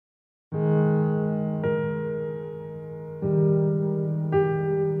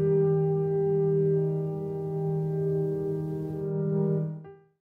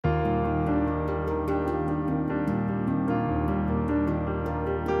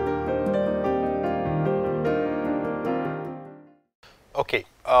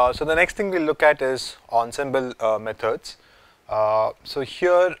So the next thing we'll look at is ensemble methods. So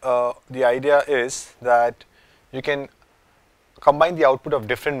here the idea is that you can combine the output of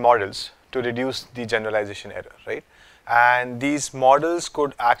different models to reduce the generalization error, right? And these models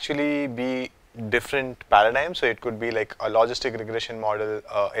could actually be different paradigms. So it could be like a logistic regression model,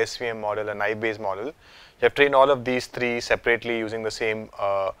 a SVM model, a naive-Bayes model. You have trained all of these three separately using the same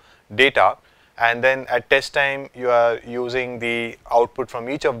data, and then at test time you are using the output from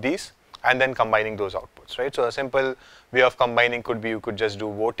each of these and then combining those outputs, right? So a simple way of combining could be you could just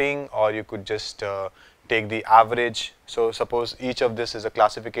do voting, or you could just take the average. So suppose each of this is a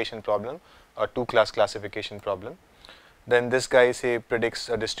classification problem, a two-class classification problem. Then this guy say predicts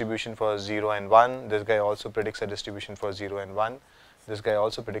a distribution for 0 and 1. This guy also predicts a distribution for 0 and 1. This guy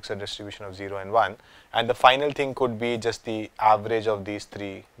also predicts a distribution of 0 and 1. And the final thing could be just the average of these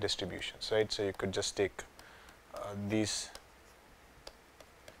three distributions, right? So you could just take these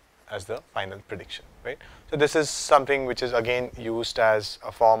as the final prediction, right? So this is something which is again used as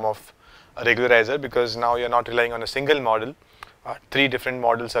a form of a regularizer, because now you're not relying on a single model. Three different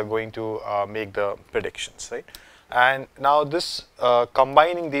models are going to make the predictions, right? And now this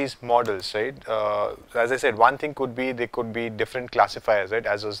combining these models, right, as I said, one thing could be they could be different classifiers, right,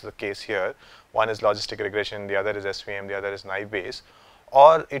 as was the case here. One is logistic regression, the other is SVM, the other is naive-Bayes.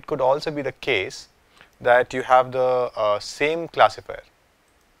 Or it could also be the case that you have the same classifier,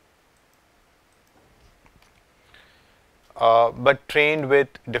 but trained with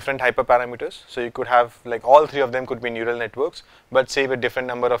different hyperparameters. So you could have like all three of them could be neural networks, but say with different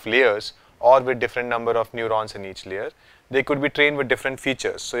number of layers, or with different number of neurons in each layer. They could be trained with different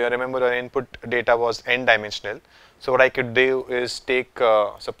features. So you remember our input data was n dimensional. So what I could do is take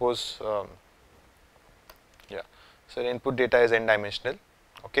suppose so the input data is n dimensional.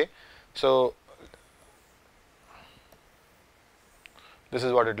 Okay, so this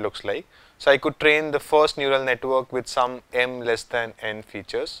is what it looks like. So I could train the first neural network with some m less than n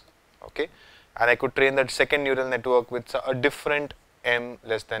features. Okay, and I could train that second neural network with a different m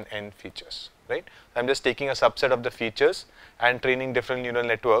less than n features, right? I'm just taking a subset of the features and training different neural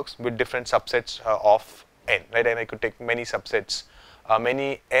networks with different subsets of n, right? And I could take many subsets,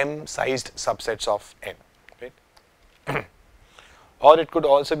 many m-sized subsets of n, right? Or it could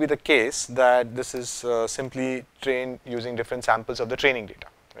also be the case that this is simply trained using different samples of the training data,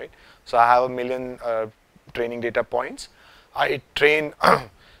 right? So I have a million training data points. I train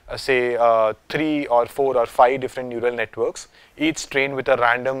say 3 or 4 or 5 different neural networks, each trained with a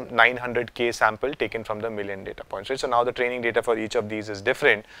random 900k sample taken from the million data points, right? So now the training data for each of these is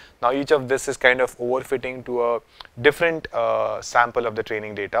different. Now each of this is kind of overfitting to a different sample of the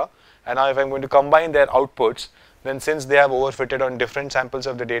training data. And now if I'm going to combine their outputs, then since they have overfitted on different samples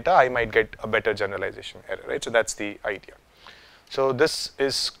of the data, I might get a better generalization error, right? So that's the idea. So this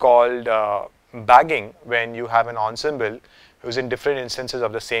is called bagging, when you have an ensemble using different instances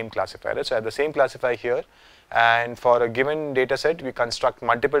of the same classifier. So I have the same classifier here, and for a given data set, we construct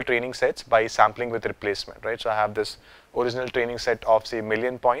multiple training sets by sampling with replacement, right? So I have this original training set of say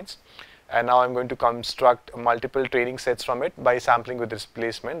 1,000,000 points, and now I'm going to construct multiple training sets from it by sampling with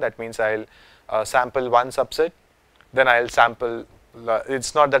replacement. That means I'll sample one subset, then I'll sample,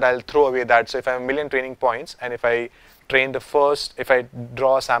 it's not that I'll throw away that. So if I have 1,000,000 training points, and if I train the first, if I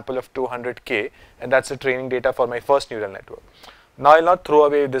draw a sample of 200k, and that's the training data for my first neural network. Now I'll not throw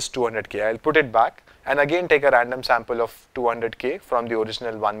away this 200k, I'll put it back and again take a random sample of 200k from the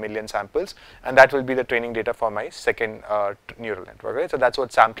original 1,000,000 samples, and that will be the training data for my second neural network, right? So that's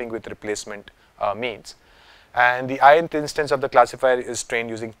what sampling with replacement means. And the ith instance of the classifier is trained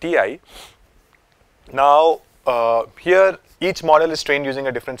using TI. Now here each model is trained using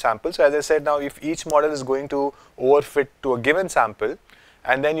a different sample. So as I said, now if each model is going to overfit to a given sample,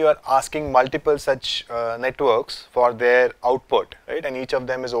 and then you are asking multiple such networks for their output, right? And each of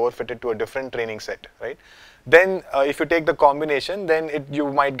them is overfitted to a different training set, right? Then if you take the combination, then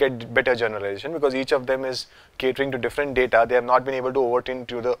you might get better generalization, because each of them is catering to different data. They have not been able to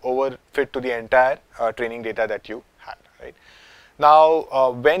overfit to the entire training data that you had, right?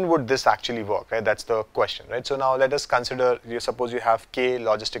 Now, when would this actually work, right? That's the question, right? So now let us consider, suppose you have k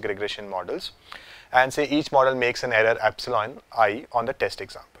logistic regression models, and say each model makes an error epsilon I on the test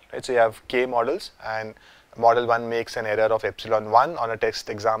example, right? So you have k models, and model 1 makes an error of epsilon 1 on a test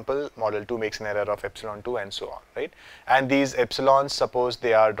example, model 2 makes an error of epsilon 2, and so on, right? And these epsilons, suppose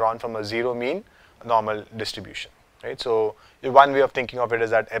they are drawn from a zero mean normal distribution, right? So one way of thinking of it is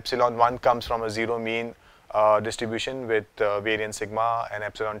that epsilon 1 comes from a zero mean distribution with variance sigma, and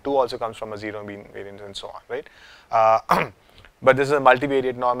epsilon 2 also comes from a zero mean variance, and so on, right? But this is a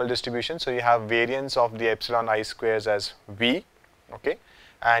multivariate normal distribution, so you have variance of the epsilon I squares as v, okay,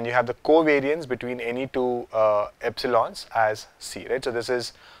 and you have the covariance between any two epsilons as C, right? So this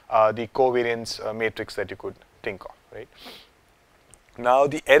is the covariance matrix that you could think of, right? Now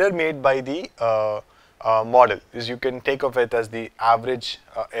the error made by the model is, you can take of it as the average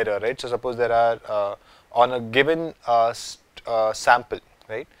error, right? So suppose there are on a given sample,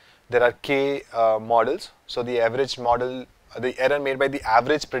 right, there are k models. So the average model, the error made by the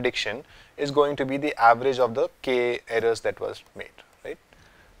average prediction is going to be the average of the k errors that was made, right?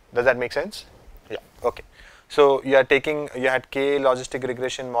 Does that make sense? Yeah. Okay. So you are taking, you had k logistic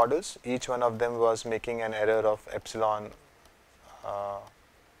regression models. Each one of them was making an error of epsilon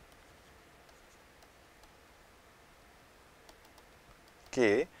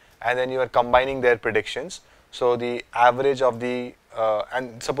k, and then you are combining their predictions. So the average of the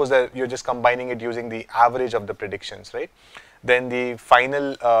and suppose that you're just combining it using the average of the predictions, right? Then the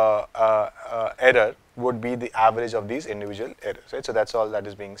final error would be the average of these individual errors, right? So that's all that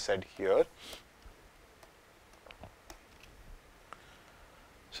is being said here.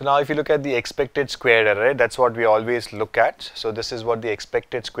 So now if you look at the expected square error, right, that's what we always look at. So this is what the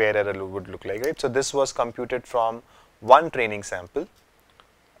expected square error would look like, right? So this was computed from one training sample.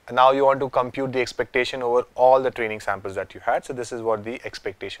 And now you want to compute the expectation over all the training samples that you had. So this is what the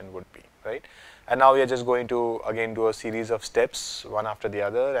expectation would be, right? And now we are just going to again do a series of steps one after the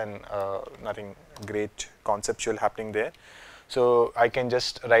other, and nothing great conceptual happening there. So I can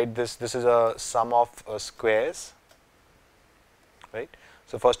just write this. This is a sum of squares, right?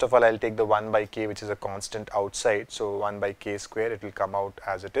 So first of all, I'll take the 1 by k, which is a constant outside. So 1 by k square, it will come out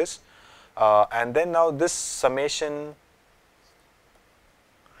as it is. And then now this summation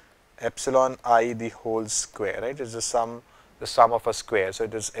epsilon I the whole square, right, is the sum of a square. So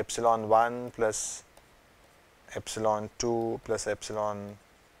it is epsilon 1 plus epsilon 2 plus epsilon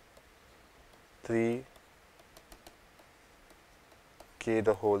 3 k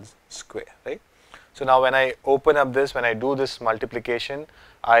the whole square, right? So now when I open up this, when I do this multiplication,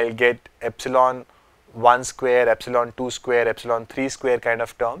 I'll get epsilon 1 square, epsilon 2 square, epsilon 3 square kind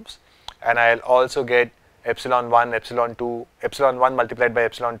of terms, and I'll also get epsilon 1, epsilon 2, epsilon 1 multiplied by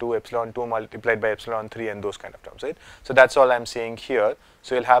epsilon 2, epsilon 2 multiplied by epsilon 3, and those kind of terms, right? So that's all I'm saying here.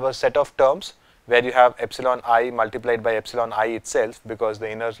 So you'll have a set of terms where you have epsilon I multiplied by epsilon I itself, because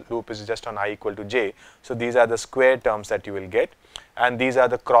the inner loop is just on I equal to j. So these are the square terms that you will get, and these are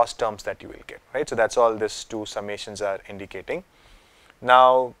the cross terms that you will get, right? So that's all these two summations are indicating.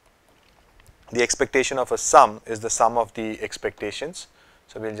 Now the expectation of a sum is the sum of the expectations.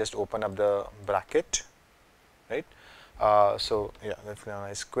 So we'll just open up the bracket, right? So yeah, that's epsilon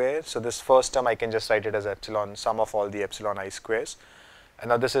I square. So this first term I can just write it as epsilon, sum of all the epsilon I squares. And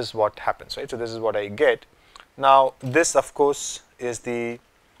now this is what happens, right? So this is what I get. Now this of course is the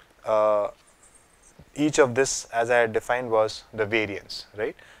each of this, as I had defined, was the variance,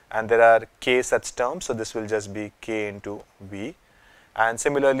 right? And there are k such terms, so this will just be k into v. And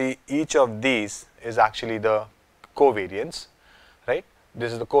similarly, each of these is actually the covariance, right?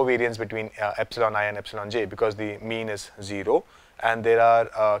 This is the covariance between epsilon I and epsilon j, because the mean is 0, and there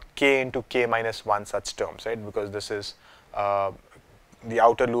are k into k minus 1 such terms, right? Because this is the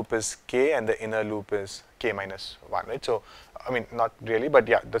outer loop is k and the inner loop is k minus 1, right? So I mean, not really, but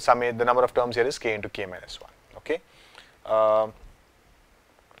yeah, the number of terms here is k into k minus 1. Okay. Yeah,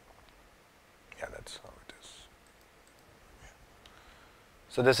 that's how it is.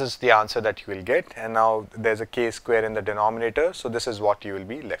 So this is the answer that you will get, and now there's a k square in the denominator, so this is what you will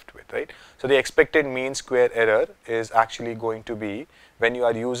be left with, right? So the expected mean square error is actually going to be, when you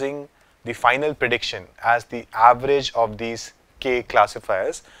are using the final prediction as the average of these k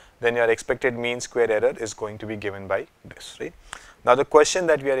classifiers, then your expected mean square error is going to be given by this, right? Now the question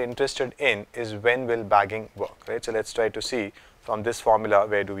that we are interested in is, when will bagging work, right? So let's try to see from this formula,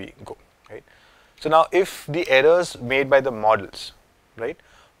 where do we go, right? So now if the errors made by the models, right,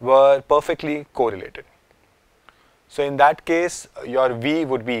 were perfectly correlated, so in that case your v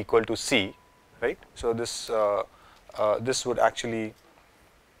would be equal to c, right? So this this would actually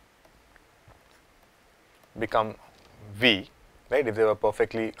become v, right, if they were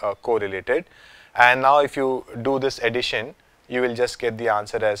perfectly correlated. And now if you do this addition, you will just get the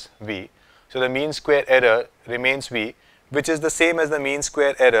answer as v. So the mean square error remains v, which is the same as the mean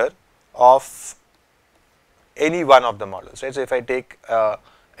square error of any one of the models, right? So if I take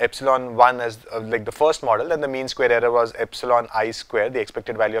epsilon 1 as like the first model, then the mean square error was epsilon I square, the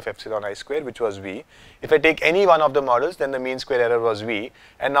expected value of epsilon I square, which was v. If I take any one of the models, then the mean square error was v,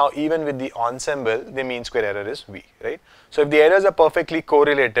 and now even with the ensemble, the mean square error is v, right? So if the errors are perfectly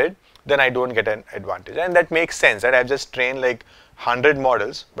correlated, then I don't get an advantage, and that makes sense, right? I've just trained like 100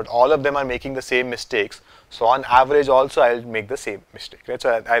 models, but all of them are making the same mistakes. So on average also I'll make the same mistake, right?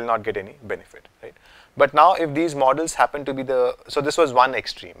 So I'll not get any benefit, right? But now if these models happen to be so this was one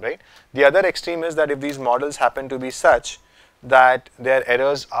extreme, right? The other extreme is that if these models happen to be such that their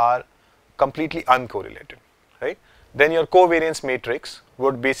errors are completely uncorrelated, right? Then your covariance matrix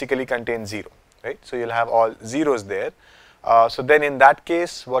would basically contain 0, right? So you'll have all zeros there. So then in that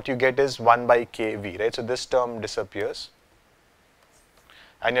case, what you get is 1 by kV, right? So this term disappears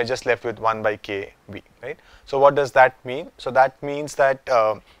and you're just left with 1 by kV, right? So what does that mean? So that means that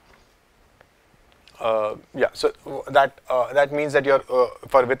that means that your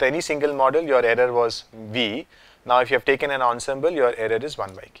with any single model your error was V. Now if you have taken an ensemble, your error is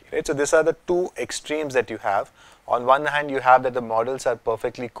 1 by k, right? So these are the two extremes that you have. On one hand you have that the models are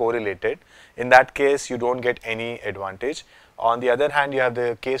perfectly correlated. In that case you don't get any advantage. On the other hand you have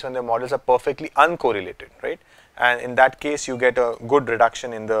the case when the models are perfectly uncorrelated, right? And in that case you get a good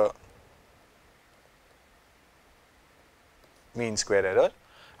reduction in the mean square error.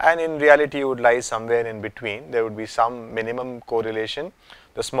 And in reality you would lie somewhere in between. There would be some minimum correlation.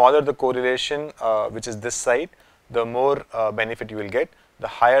 The smaller the correlation, which is this side, the more benefit you will get. The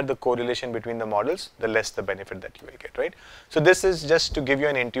higher the correlation between the models, the less the benefit that you will get, right? So this is just to give you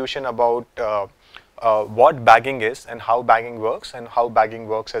an intuition about what bagging is and how bagging works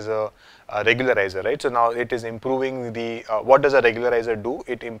as a regularizer, right? So now it is improving the, what does a regularizer do?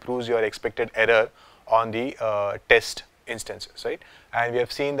 It improves your expected error on the test instances, right? And we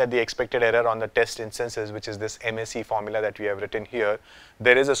have seen that the expected error on the test instances, which is this MSE formula that we have written here,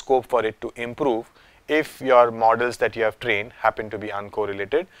 there is a scope for it to improve if your models that you have trained happen to be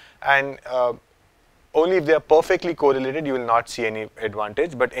uncorrelated, and only if they are perfectly correlated you will not see any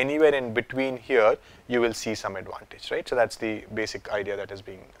advantage, but anywhere in between here you will see some advantage, right? So that's the basic idea that is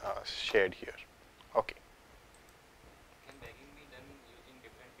being shared here. Okay. Can bagging be done using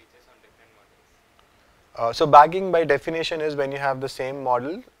different features on different models? So bagging by definition is when you have the same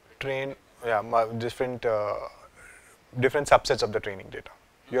model train, different different subsets of the training data.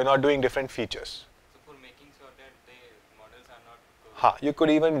 You are not doing different features. So for making sure that the models are not You could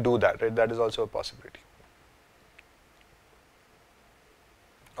even do that, right? That is also a possibility.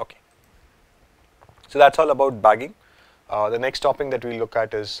 Okay. So that's all about bagging. The next topic that we look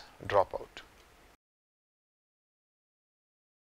at is dropout.